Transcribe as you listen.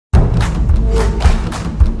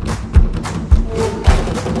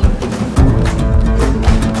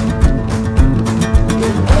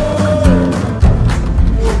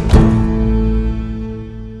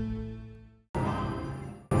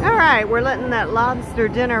right, we're letting that lobster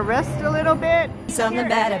dinner rest a little bit. Something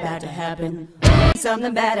bad about to happen.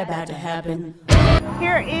 Something bad about to happen.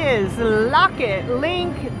 Here is Locket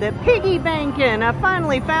Link, the Piggy Bankin. I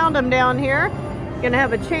finally found him down here. Gonna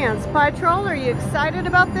have a chance. Pie Troll, are you excited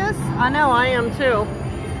about this? I know I am too.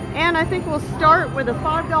 And I think we'll start with a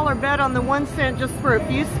 $5 bet on the 1 cent just for a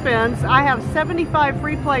few spins. I have 75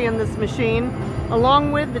 free play in this machine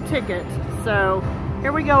along with the ticket. So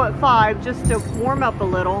here we go at 5 just to warm up a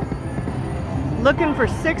little. Looking for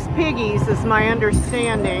 6 piggies is my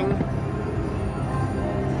understanding.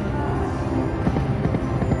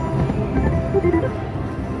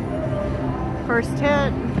 First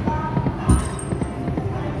hit.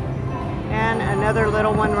 And another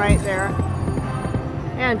little one right there.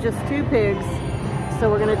 And just 2 pigs. So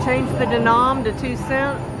we're going to change the denom to 2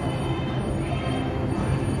 cent.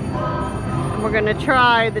 And we're going to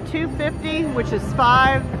try the 250, which is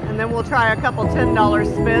 5, and then we'll try a couple $10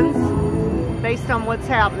 spins based on what's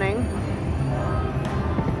happening.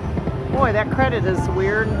 Boy, that credit is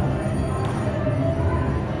weird.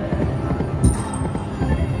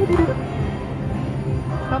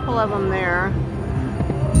 Couple of them there.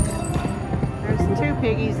 There's 2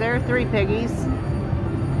 piggies there, 3 piggies.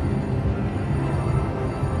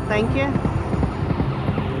 Thank you.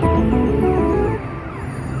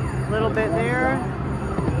 A little bit there.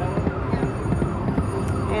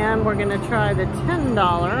 And we're gonna try the $10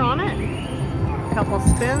 on it. Couple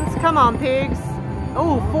spins. Come on, pigs.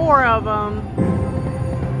 Oh, 4 of them.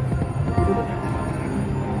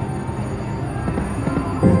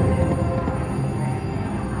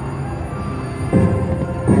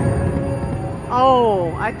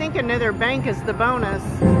 Oh, I think another bank is the bonus.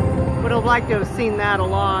 Would have liked to have seen that a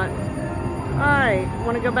lot. Alright,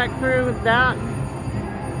 want to go back through that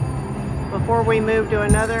before we move to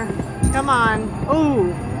another? Come on.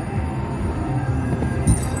 Ooh.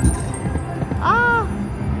 Ah.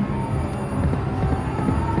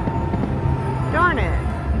 Darn it.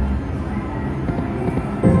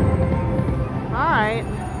 Alright.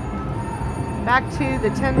 Back to the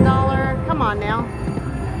 $10. Come on now.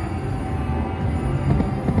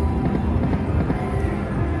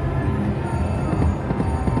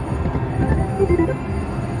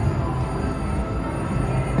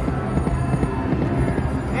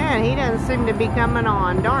 Man, he doesn't seem to be coming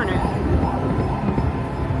on. Darn it.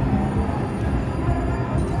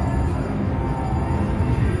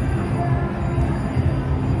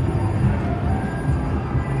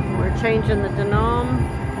 We're changing the denom.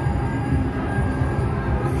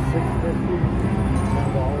 $6.50,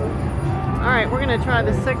 $10. All right, we're going to try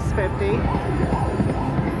the 650.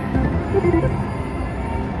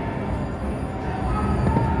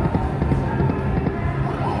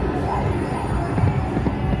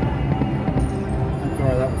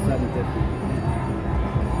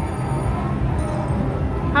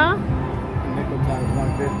 Huh? Nickel times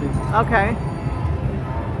 150. Okay.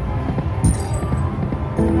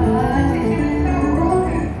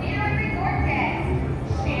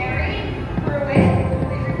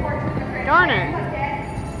 Darn it.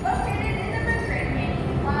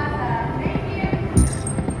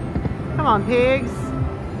 Come on, pigs.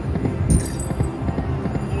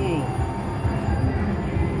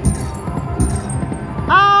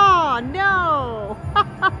 Oh, no.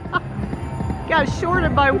 Got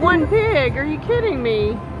shorted by 1 pig. Are you kidding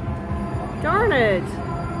me? Darn it.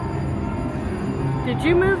 Did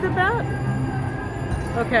you move the bet?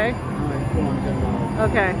 Okay.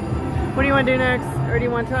 Okay. What do you want to do next? Or do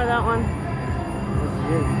you want to try that one?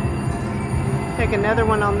 Take another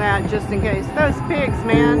one on that just in case. Those pigs,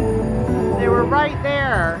 man. They were right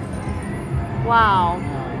there. Wow.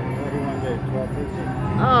 What do you want to do?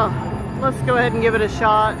 1250? Oh, let's go ahead and give it a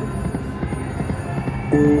shot.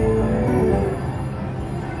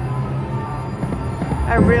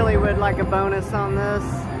 I really would like a bonus on this.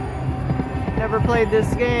 Never played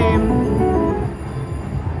this game.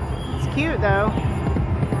 It's cute though.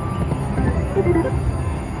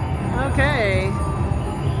 Okay.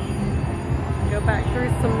 Go back through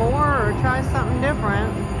some more or try something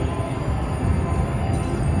different.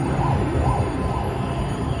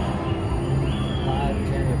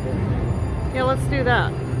 Yeah, let's do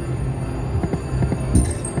that.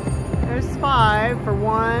 There's 5 for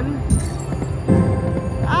 1.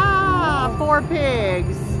 Ah, 4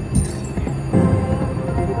 pigs.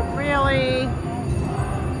 Really?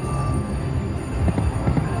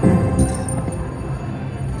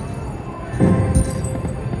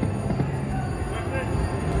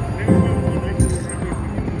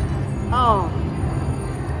 Oh.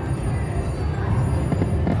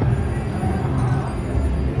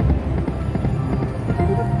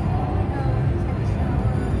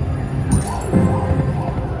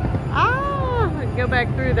 back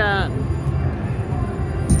through that.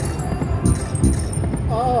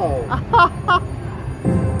 Oh.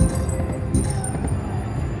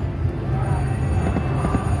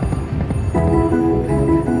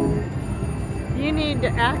 You need to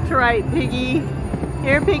act right, Piggy.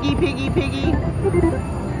 Here, Piggy, Piggy, Piggy.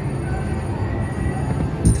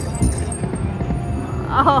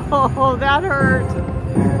 Oh, that hurt.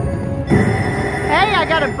 Hey, I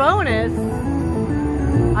got a bonus.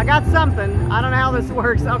 I got something. I don't know how this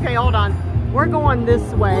works. Okay, hold on. We're going this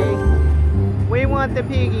way. We want the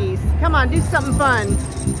piggies. Come on, do something fun.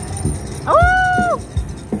 Oh!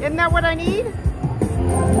 Isn't that what I need?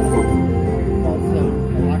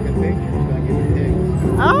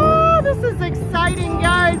 Oh, this is exciting,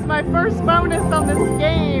 guys. My first bonus on this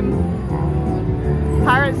game.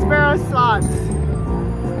 Pirate Sparrow slots.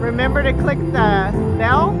 Remember to click the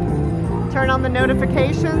bell. Turn on the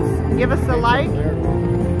notifications. Give us a like.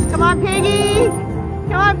 Come on, Piggy.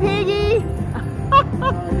 Come on, Piggy.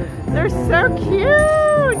 They're so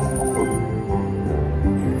cute.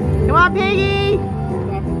 Come on, Piggy.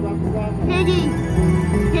 Piggy.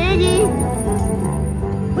 Piggy.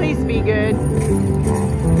 Please be good.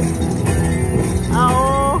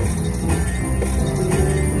 Oh.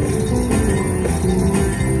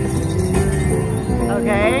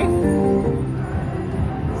 Okay.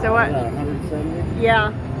 So what? 170?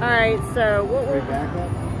 Yeah. All right. So what Way back up?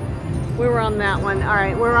 we were on that one. All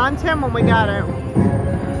right. We were on 10 when we got it.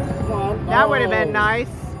 Come on. That would have been nice.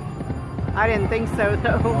 I didn't think so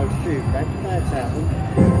though. Oh shoot, that's happened.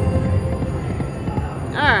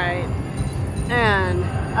 All right. And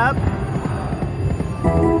up.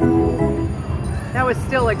 That was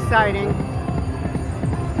still exciting.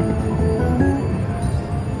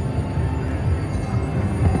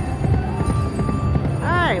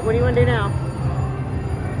 Alright, what do you want to do now?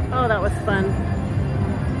 Oh, that was fun.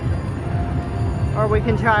 Or we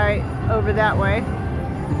can try over that way.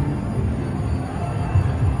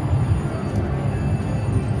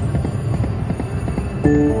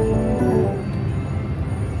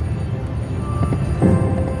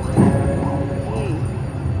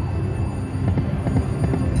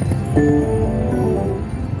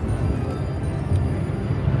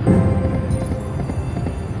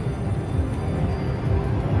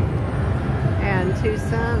 And 2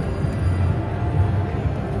 cents.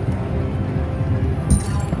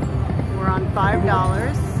 We're on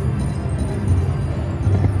 $5.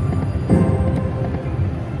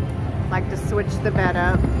 Like to switch the bet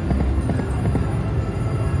up.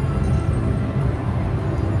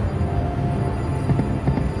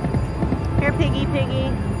 Here, Piggy,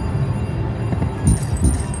 Piggy.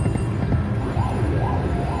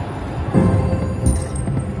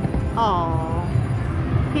 Oh,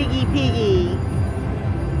 Piggy, Piggy.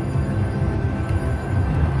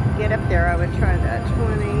 Get up there, I would try that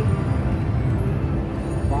 20.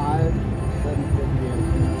 5, 750.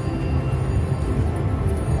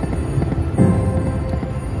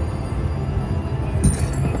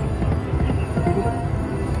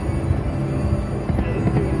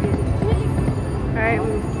 All right,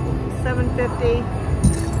 750.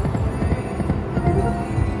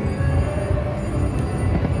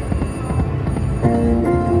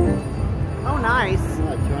 Oh, nice.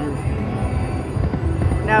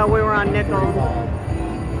 No, we were on nickel.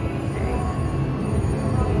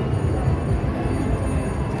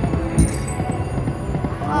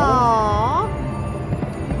 Aww.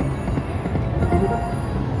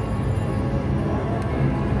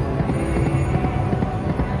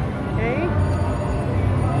 Okay.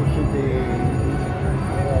 That should be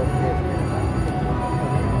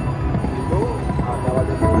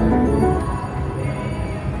 1250.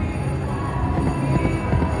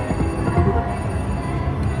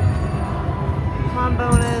 Come on,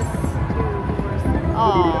 bonus.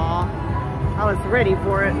 Aww. I was ready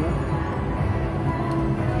for it.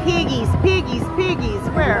 Piggies, piggies, piggies,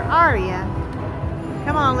 where are ya?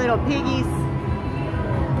 Come on, little piggies.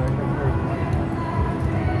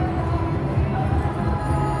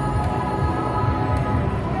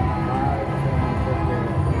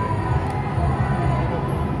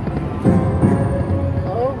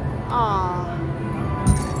 Aw.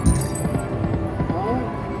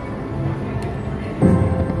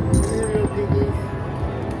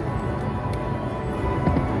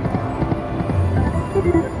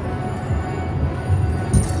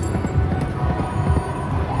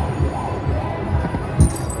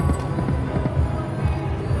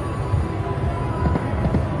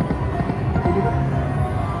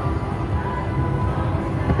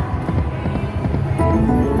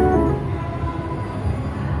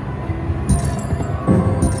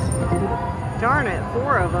 Darn it,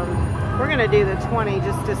 4 of them. We're gonna do the 20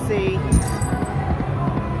 just to see.